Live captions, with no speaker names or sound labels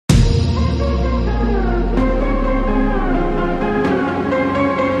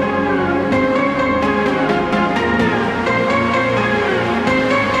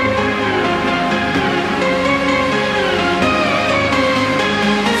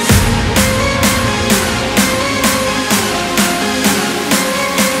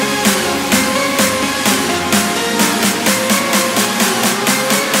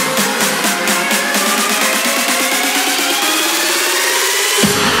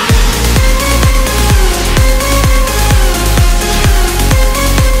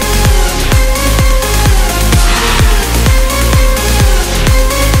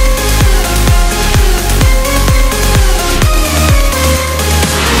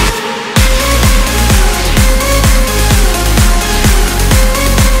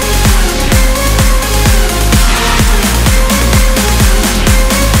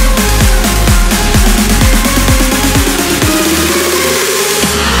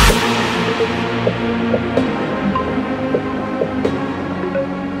Hey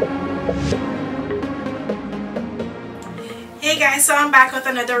guys, so I'm back with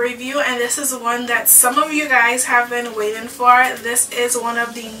another review, and this is one that some of you guys have been waiting for. This is one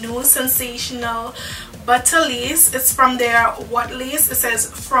of the new Sensational Butta lace. It's from their What Lace. It says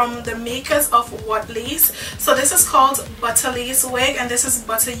from the makers of What Lace. So this is called Butta Lace wig, and this is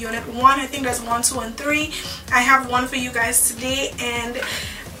Butta Unit 1. I think there's 1, 2, and 3. I have one for you guys today, and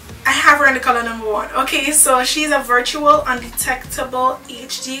I have her in the color number 1. Okay, so she's a virtual undetectable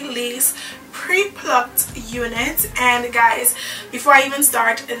HD lace pre-plucked unit. And guys, before I even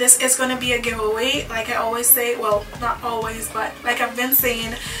start, this is going to be a giveaway. Like I always say, well, not always, but like I've been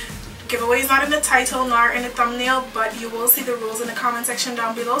saying, giveaway is not in the title nor in the thumbnail, but you will see the rules in the comment section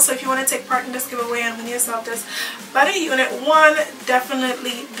down below. So if you want to take part in this giveaway and win yourself this Butta Unit 1,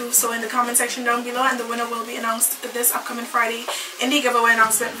 definitely do so in the comment section down below, and the winner will be announced this upcoming Friday in the giveaway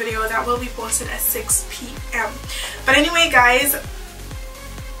announcement video that will be posted at 6 p.m. But anyway guys,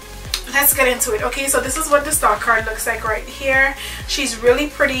 let's get into it. Okay, so this is what the stock card looks like right here. She's really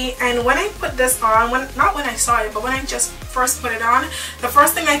pretty, and when I put this on, not when I saw it, but when I just first put it on, the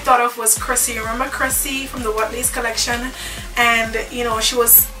first thing I thought of was Chrissy. Remember Chrissy from the What Lace collection? And you know, she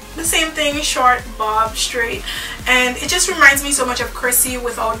was the same thing, short, bob, straight, and it just reminds me so much of Chrissy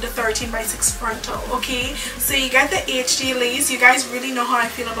without the 13x6 frontal. Okay, so you get the HD lace. You guys really know how I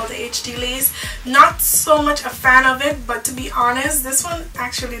feel about the HD lace. Not so much a fan of it, but to be honest, this one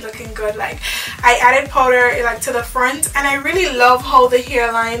actually looking good. Like, I added powder like to the front, and I really love how the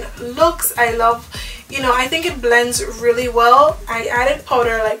hairline looks. I love, you know, I think it blends really well. I added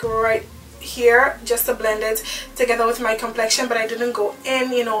powder like right here just to blend it together with my complexion, but I didn't go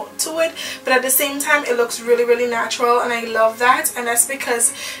in, you know, to it. But at the same time, it looks really, really natural, and I love that. And that's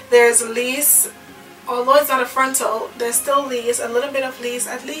because there's lace, although it's not a frontal, there's still lace, a little bit of lace,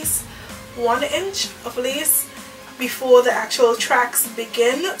 at least 1 inch of lace before the actual tracks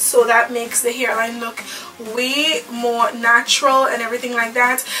begin, so that makes the hairline look way more natural and everything like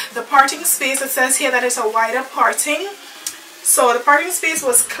that. The parting space, it says here that it's a wider parting. So the parting space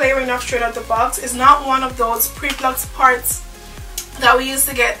was clear enough straight out the box. It's not one of those pre-plucked parts that we used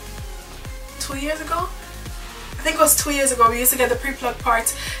to get 2 years ago. I think it was 2 years ago. We used to get the pre-plucked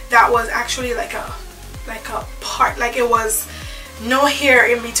part that was actually like a part, like it was no hair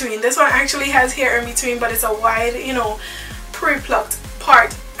in between. This one actually has hair in between, but it's a wide, you know, pre-plucked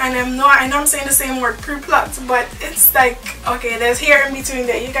part. And I know I'm saying the same word, pre-plucked, but it's like, okay, there's hair in between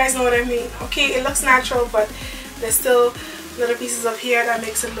there. You guys know what I mean. Okay, it looks natural, but there's still little pieces of hair that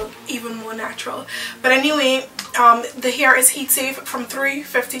makes it look even more natural. But anyway, the hair is heat safe from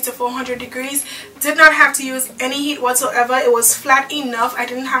 350 to 400 degrees. Did not have to use any heat whatsoever. It was flat enough. I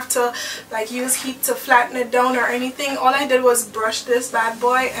didn't have to like use heat to flatten it down or anything. All I did was brush this bad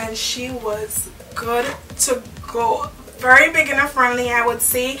boy, and she was good to go. Very big enough, friendly, I would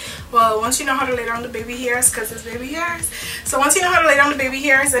say. Well, once you know how to lay down the baby hairs, because it's baby hairs, so once you know how to lay down the baby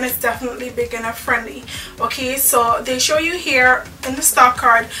hairs, then it's definitely big enough, friendly. Okay, so they show you here in the stock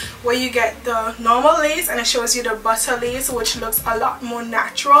card where you get the normal lace, and it shows you the Butta lace, which looks a lot more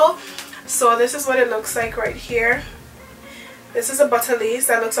natural. So this is what it looks like right here. This is a Butta lace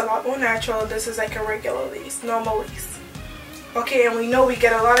that looks a lot more natural. This is like a regular lace, normal lace. Okay, and we know we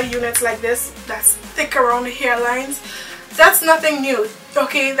get a lot of units like this that's thick around the hairlines. That's nothing new.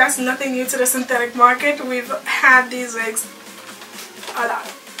 Okay, that's nothing new to the synthetic market. We've had these wigs a lot.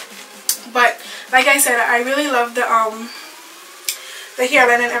 But like I said, I really love the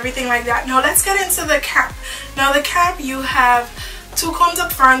hairline and everything like that. Now let's get into the cap. Now the cap, you have 2 combs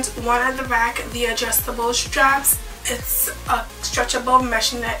up front, 1 at the back, the adjustable straps. It's a stretchable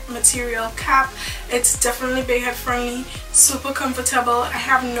mesh net material cap. It's definitely big head friendly, super comfortable. I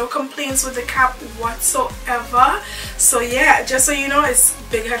have no complaints with the cap whatsoever. So yeah, just so you know, it's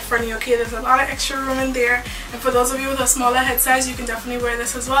big head friendly. Okay, there's a lot of extra room in there, and for those of you with a smaller head size, you can definitely wear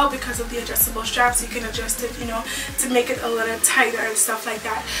this as well because of the adjustable straps. You can adjust it, you know, to make it a little tighter and stuff like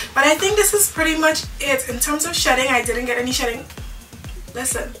that. But I think this is pretty much it. In terms of shedding, I didn't get any shedding.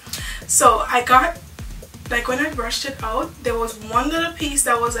 Listen, so I got, like when I brushed it out, there was one little piece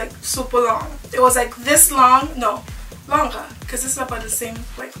that was like super long. It was like this long, no, longer, because it's about the same,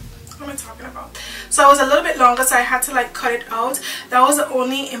 like, what am I talking about? So it was a little bit longer, so I had to like cut it out. That was the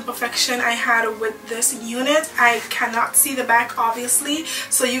only imperfection I had with this unit. I cannot see the back, obviously,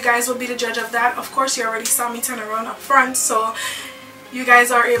 so you guys will be the judge of that. Of course, you already saw me turn around up front, so you guys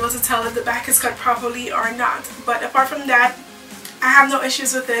are able to tell if the back is cut properly or not. But apart from that, I have no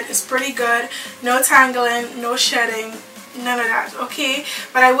issues with it. It's pretty good. No tangling, no shedding. none of that, okay?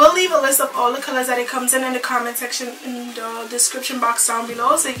 But I will leave a list of all the colors that it comes in the comment section in the description box down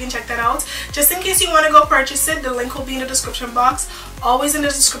below, so you can check that out. Just in case you want to go purchase it, the link will be in the description box. Always in the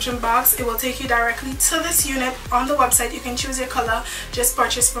description box. It will take you directly to this unit on the website. You can choose your color, just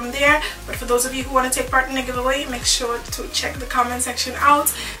purchase from there. But for those of you who want to take part in the giveaway, make sure to check the comment section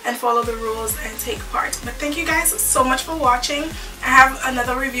out and follow the rules and take part. But thank you guys so much for watching. I have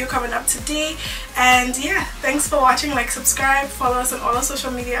another review coming up today, and yeah, thanks for watching. Like, subscribe, follow us on all our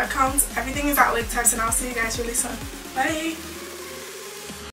social media accounts. Everything is at WigTypes, and I'll see you guys really soon. Bye.